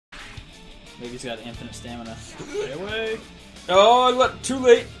Maybe he's got infinite stamina. Stay away! Oh, look, too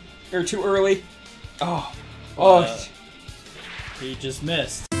late. Or too early. Oh. Oh. He just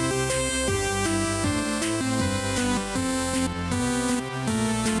missed.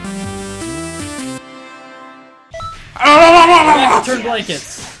 Back to turn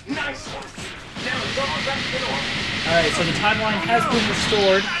blankets. Nice one. Now it's all back in order. Alright, so the timeline has been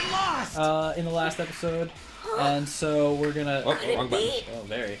restored in the last episode. And so we're gonna... Oh, wrong button. Oh,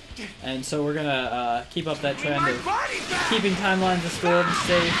 very. And so we're gonna keep up that trend of keeping timelines restored and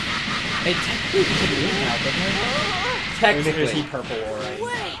safe. Hey, technically he can win now, doesn't he? Technically. Or is he purple already?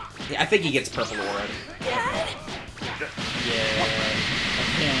 Yeah, I think he gets purple already. Yeah.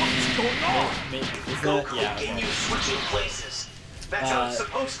 What's going on? Is that... Yeah. Can you switching places? That's how it's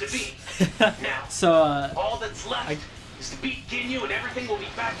supposed to be. Now, so, all that's left is to beat Ginyu and everything will be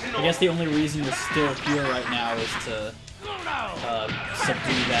back to normal. I guess the only reason you're still here right now is to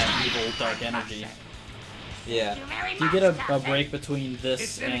subdue that evil dark energy. Yeah. Do you get a break between this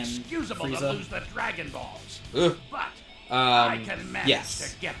It's and inexcusable to Frieza? lose the Dragon Balls. Ugh. But I can manage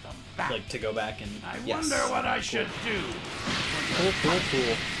yes. to get them back. Like, to go back and... I Yes. wonder what I should do.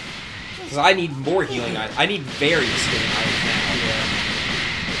 Cool. Because I need more healing items. I need various healing items now.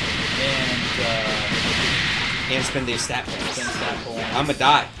 And spend these stat points. I'm gonna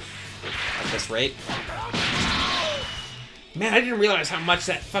die at this rate. Man, I didn't realize how much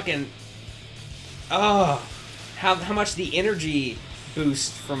that fucking... Oh, how much the energy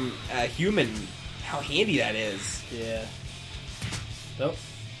boost from a human, how handy that is. Yeah. Nope.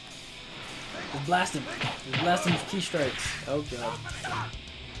 We blast him. We blast him with key strikes. Oh god.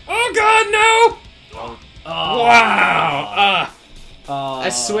 Oh god, no! Oh. Wow! I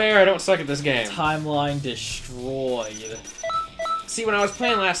swear I don't suck at this game. Timeline destroyed. See, when I was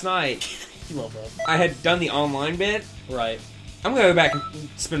playing last night, You love that. I had done the online bit. Right. I'm gonna go back and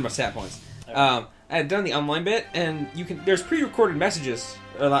spend my stat points. Okay. I had done the online bit, and you can. There's pre-recorded messages,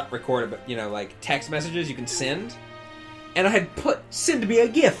 or not recorded, but you know, like text messages you can send. And I had put send me a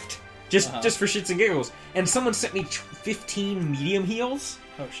gift, just for shits and giggles. And someone sent me 15 medium heals.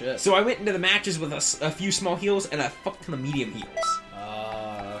 Oh shit. So I went into the matches with a few small heals and a fuck ton of medium heals.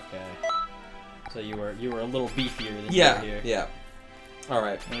 Okay. So you were a little beefier than you were here. Yeah. All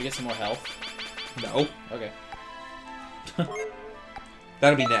right. Want to get some more health? No. Okay.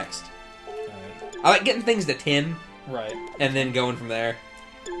 That'll be next. Alright. I like getting things to 10. Right. And then going from there.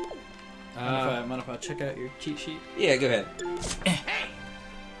 Mind if I check out your cheat sheet? Yeah, go ahead.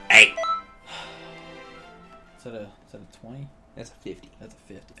 Hey! Is that a 20? That's a 50. That's a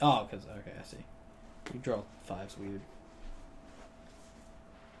 50. Oh, because, okay, I see. You draw 5's weird.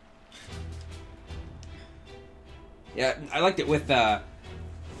 Yeah, I liked it with,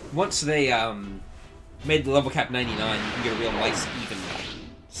 once they, made the level cap 99, you can get a real nice, even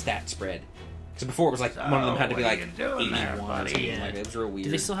stat spread. Because before it was like, one of them had to be like 81 or something like that. It was real weird.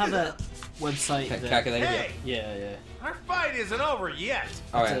 Do they still have that website? Calculator? Hey! Yeah. Our fight isn't over yet.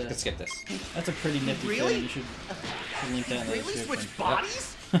 Alright, let's skip this. That's a pretty nifty Really? thing. You should link that in the Really? description. Switch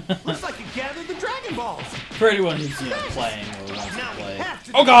bodies? Looks like you gathered the Dragon Balls. For anyone who's playing or wants to Now we play. have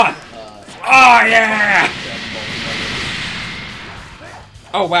to Oh god! Oh yeah!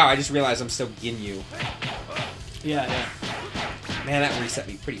 Oh wow, I just realized I'm still Ginyu. Yeah. Man, that reset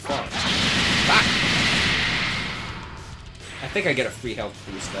me pretty far. Ah! I think I get a free health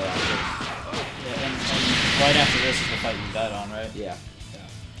boost though after. Yeah, and right after this is the fight you died on, right? Yeah.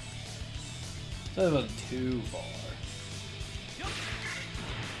 So it wasn't too far.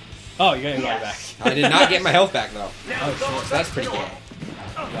 Oh, you got your body back. I did not get my health back though. Now it's all So that's pretty good.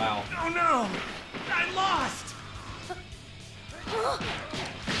 Wow. Oh no! I lost!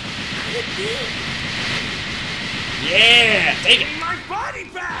 Yeah! Take it! Getting my body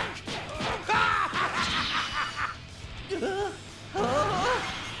back! No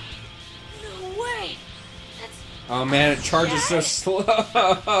way! Oh man, it charges so slow!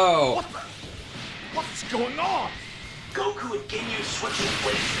 What's going on? Goku and Ginyu switching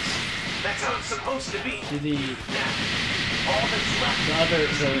places. That's how it's supposed to be. Did the All that's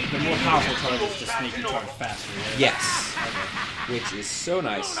left the more powerful charges just make you charge faster, right? Yes. Which is so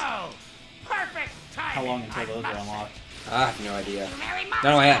nice. No! Perfect timing! How long until those are unlocked? I have no idea.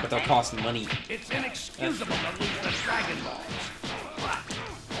 Not only that, but they'll cost money. It's inexcusable to lose the Dragon Balls. But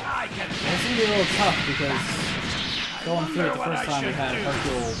I can It's gonna be a little tough because going through it the first time we had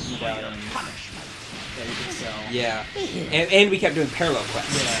Hercule medallions that you could sell. Yeah. And we kept doing parallel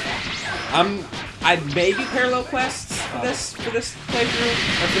quests. Yeah. I may do parallel quests for this playthrough,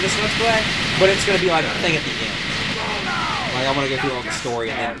 or for this Let's Play, but it's gonna be like a thing at the end. Like, I want to go through all the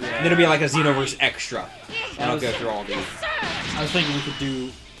story, and then it'll be like a Xenoverse extra. And I'll go through all these. I was thinking we could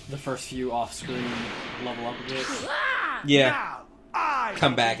do the first few off-screen level up a bit. Yeah. Now, I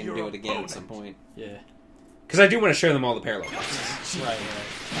Come will back be and your do it again opponent. at some point. Yeah. Because I do want to show them all the parallel places. Right.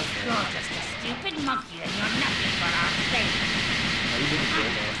 You're just a stupid monkey and you're nothing but our slave. Oh, you didn't do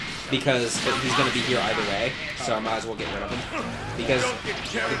it, Because he's going to be here either way, so I might as well get rid of him. Because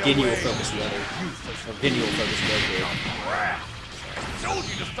Ginyu will focus the other. Or Ginyu will focus the other two. I told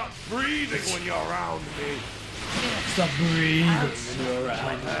you to stop breathing when you're around me. Stop breathing. You're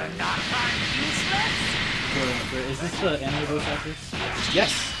around. Not useless. Is this the anime voice actors?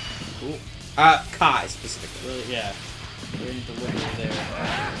 Yes. Cool. Kai specifically. Really? Yeah. We're in the look over there.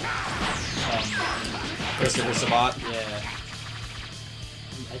 Christopher Sabat. Yeah.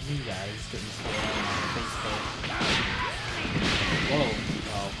 I knew that. I just couldn't pull it out on my face. Whoa.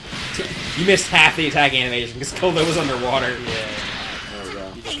 Oh. You missed half the attack animation because Goldo was underwater. Yeah. There we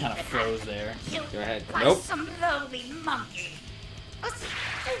go. You just kind of froze there. Go ahead. Like Nope. some lowly monkey. A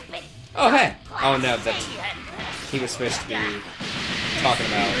stupid. Oh, hey. Oh, no. That's... Saiyan. He was supposed to be talking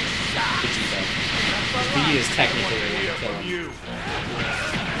about Vegeta. Vegeta is technically the one to kill him. You.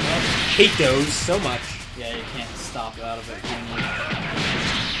 Hate those so much. Yeah, you can't stop out of it.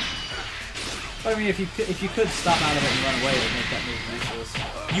 But I mean, if you could stop out of it and run away, it would make that move useless.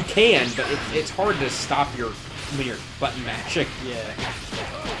 You can, but it's hard to stop when you're button mashing. Yeah.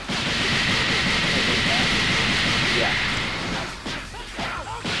 Yeah.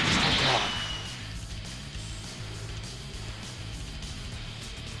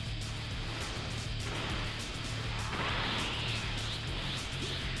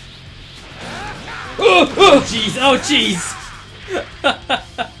 Oh jeez! Oh jeez!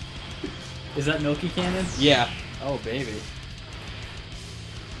 Is that Milky Cannon? Yeah. Oh baby.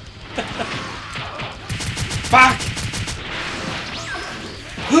 Fuck!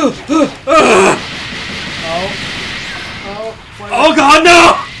 Oh god,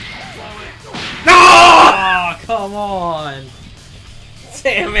 no! No! Oh, come on!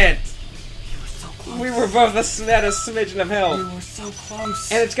 Damn it! So close. We were both at a smidgen of We hell. were so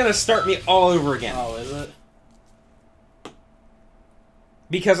close. And it's gonna start me all over again. Oh, is it?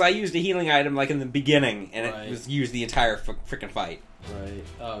 Because I used a healing item like in the beginning, and Right. it was used the entire freaking fight. Right.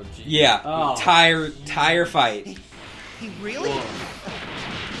 Oh jeez. Yeah, Oh. entire fight. He really? Whoa.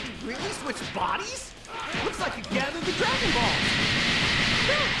 He really switched bodies? Looks like you gathered the Dragon Balls.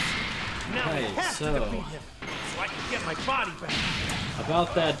 Now Hey, I have so- to defeat him, so I can get my body back.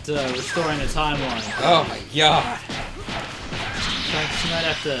 About that restoring the timeline. Oh my god. You might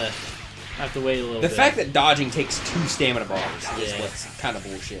have to wait a little The bit. fact that dodging takes 2 stamina bars is Yeah. what's kind of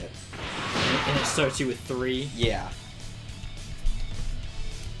bullshit. and it starts you with 3, Yeah.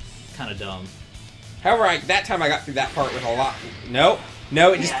 kind of dumb. However, that time I got through that part with a lot. No,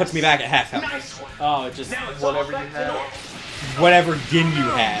 it just puts me back at half health. Nice one. Oh, just Now it's whatever all you back to have. normal. Whatever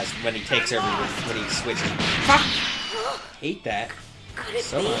Ginyu has when he takes over, when he switches. Fuck! Hate that Could it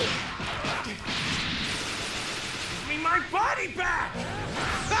so be? much. Give me my body back!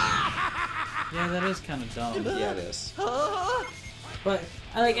 Yeah, that is kind of dumb. Yeah, it is. But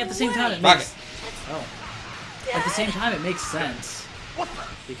like at the same time, it Fuck makes at the same time it makes sense What the?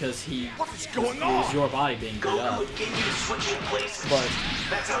 because What's going it on? was your body being beat Golden up. would get you switching places. But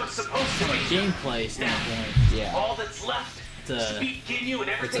That's how it's supposed to from a be. gameplay standpoint, Yeah. All that's left is to beat Ginyu and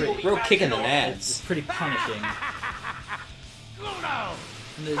everything will be Real back kick to in the normal. it's nads. pretty punishing. Ludo!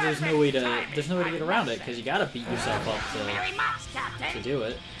 And there's no way to get around it because you gotta beat yourself up Very much, to Captain. do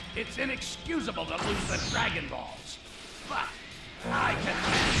it. It's inexcusable to lose the Dragon Balls. But I can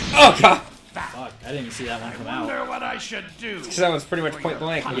manage Oh god! that. Fuck, I didn't see that one come out. Wonder what I should do. Because that was pretty much point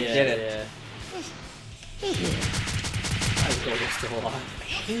blank when you Yeah, did it. yeah. I was still alive. I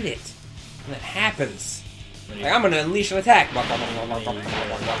hate it when that happens. When you- Like, I'm gonna unleash an attack.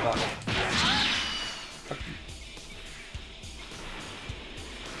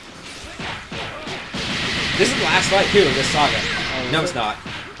 This is the last fight too of this saga. No, it's not. I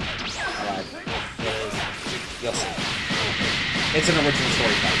lied. You'll see. It's an original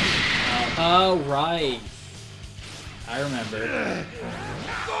story fight. Oh, right. I remember.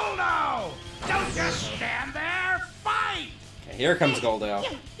 Go now! Don't just stand there! Fight! Okay, here comes Goldo.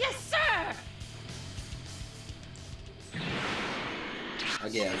 Yes, sir.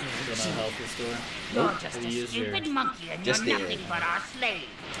 Again. Don't know health restore. You're just We a use your- stupid monkey and Just you're did. nothing but our slave.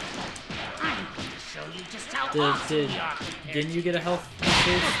 I'm going to show you just how Did awesome did we are compared didn't you get a health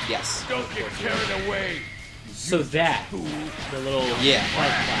boost? Yes. Don't get carried away! So that the little Yeah.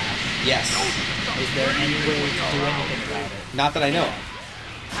 health flash. Yes. Is there any way to do anything about it? Not that I know of.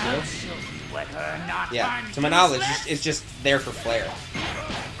 I'll show you what her not Yeah. harmed To my knowledge, useless. it's just there for flair.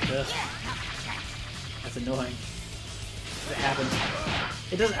 Ugh. That's annoying. It happens.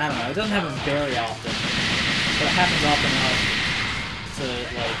 It doesn't. I don't know. It doesn't happen very often, but it happens often enough to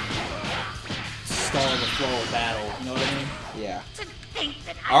like stall the flow of battle. You know what I mean? Yeah. To think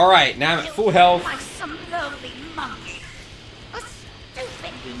that Alright, now I'm at full health. Like some lowly monkey. A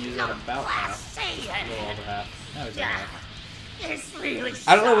stupid, Didn't use that about half. A little little over half. Now he's at half. It's really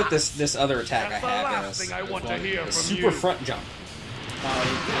I don't know what this other attack That's I the have last is. thing I want to hear The from super you. front jump.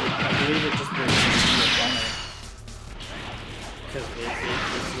 I believe it just brings you a bummer. Because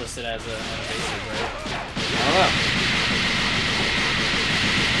it's listed as an evasive, right? I don't know.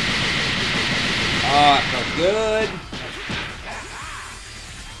 Oh, it felt good.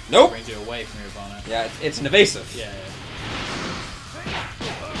 Nope. Brings you away from your opponent. Yeah, it's an evasive. Yeah,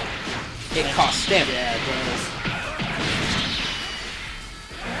 It costs stamina. yeah, it does.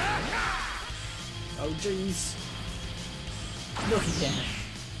 Oh, jeez. Milky Cannon.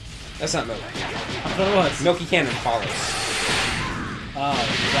 That's not Milky. I thought it was. Milky Cannon follows. Oh,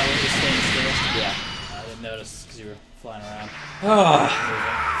 is that what you're staying still? Yeah. I didn't notice because you were flying around. Oh,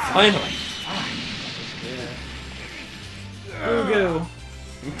 finally. Yeah. Boo-goo.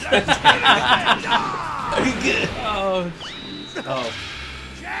 Oh. Oh.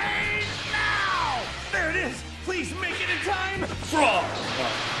 Change now! There it is! Please make it in time! Frog!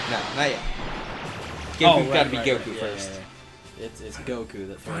 No, not yet. Goku's gotta be Goku yeah, first. yeah, yeah. It's Goku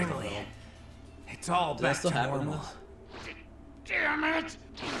that throws the Finally. ball. It's all Does that back still to happen in normal. this? Damn it!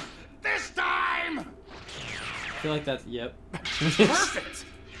 This time! I feel like that's, yep. Perfect!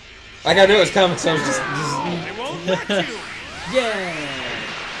 Like I knew it was coming, so I was just I won't let you! Yeah!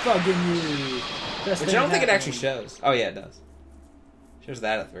 Fucking you! Best which I thing don't think it happened. actually shows. Oh yeah, it does. Shows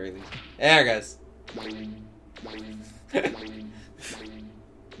that at the very least. There it goes.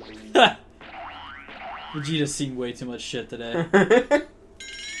 Vegeta's seen way too much shit today.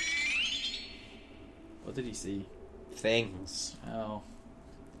 What did he see? Things. Oh.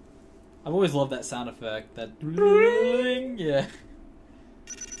 I've always loved that sound effect. That yeah.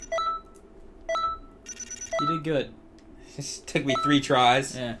 You did good. This took me 3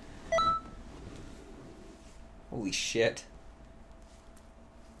 tries. Yeah. Holy shit.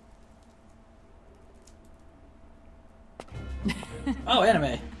 Oh,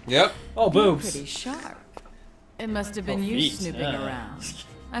 anime. Yep. Oh, boobs. Pretty sharp. It must have been Oh, you feet, snooping yeah. around.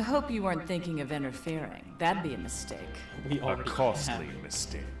 I hope you weren't thinking of interfering. That'd be a mistake. We A already costly have-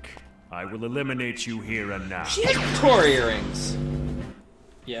 mistake. I will eliminate you here and now. She has Tor earrings.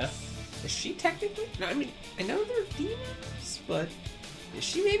 Yeah. Is she technically? No, I mean, I know they're demons, but is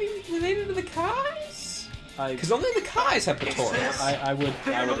she maybe related to the Kais? Because only the Kais have Patoras. I would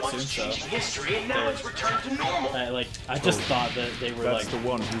They're assume once so. changed history, and now it's returned to normal. I just thought that they were That's like the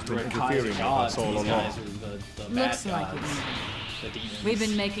one who's been Kai's interfering with gods. us all These along. guys are the bad Looks like it. gods. The demons. We've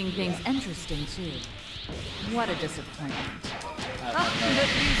been making things interesting too. What a disappointment. I Oh, don't know. but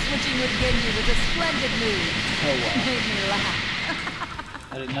you switching with Ginyu was a splendid move. Oh wow. Made me laugh.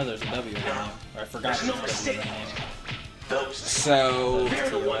 I didn't know there's a W in the name. Or I forgot There's no there's a W in mistake. the name. Those So, they're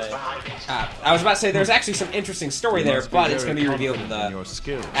the ones behind it. I was about to say there's actually some interesting story there, but it's going to be revealed in the your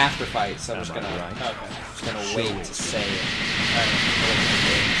skills. after fight, so I'm Am just I going right? to Okay. just gonna wait to say it.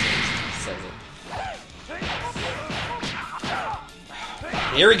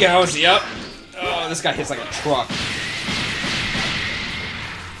 Here he goes. Yep. Oh, this guy hits like a truck.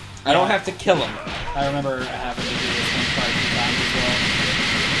 I don't have to kill him. I remember having to do this one quite a few times as well.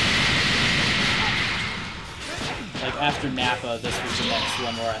 Like after Nappa, this was the next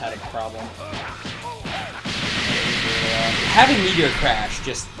one where I had a problem. Having Meteor Crash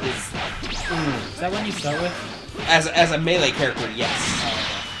just is Is that one you start with? as a melee character, yes. Oh, okay.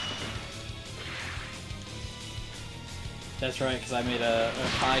 That's right, because I made a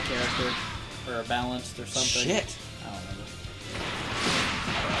high character, or a balanced or something. Shit. I don't remember.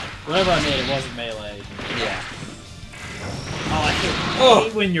 Whatever I made, it wasn't melee. Yeah. Oh, I hate, Oh. I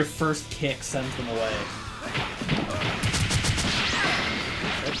hate when your first kick sends them away.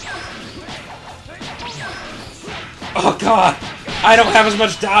 Oh god, I don't have as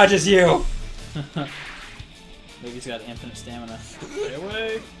much dodge as you. Maybe he's got infinite stamina. Stay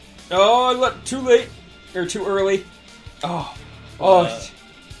away. Oh, too late or too early. Oh,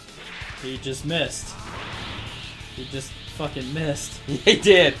 He just missed. He just fucking missed. he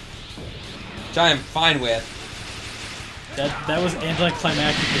did. Which I am fine with. That was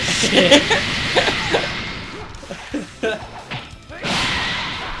anticlimactic as shit.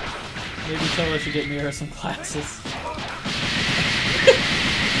 Maybe Tola should get Mira some classes.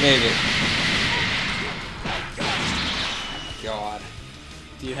 Maybe. God.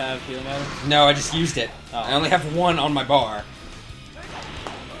 Do you have healing items? No, I just used it. Oh. I only have one on my bar.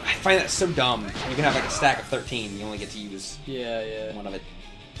 I find that so dumb. You can have like a stack of 13. You only get to use Yeah, yeah. one of it.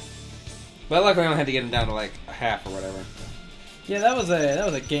 But luckily, I only had to get him down to like a half or whatever. Yeah, that was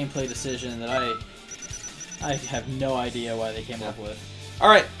a gameplay decision that I have no idea why they came up with. All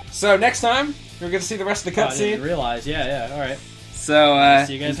right, so next time we're going to see the rest of the I didn't cutscene. realize. Yeah. All right. So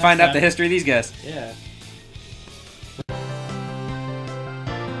See you guys and find next out the time. history of these guys. Yeah.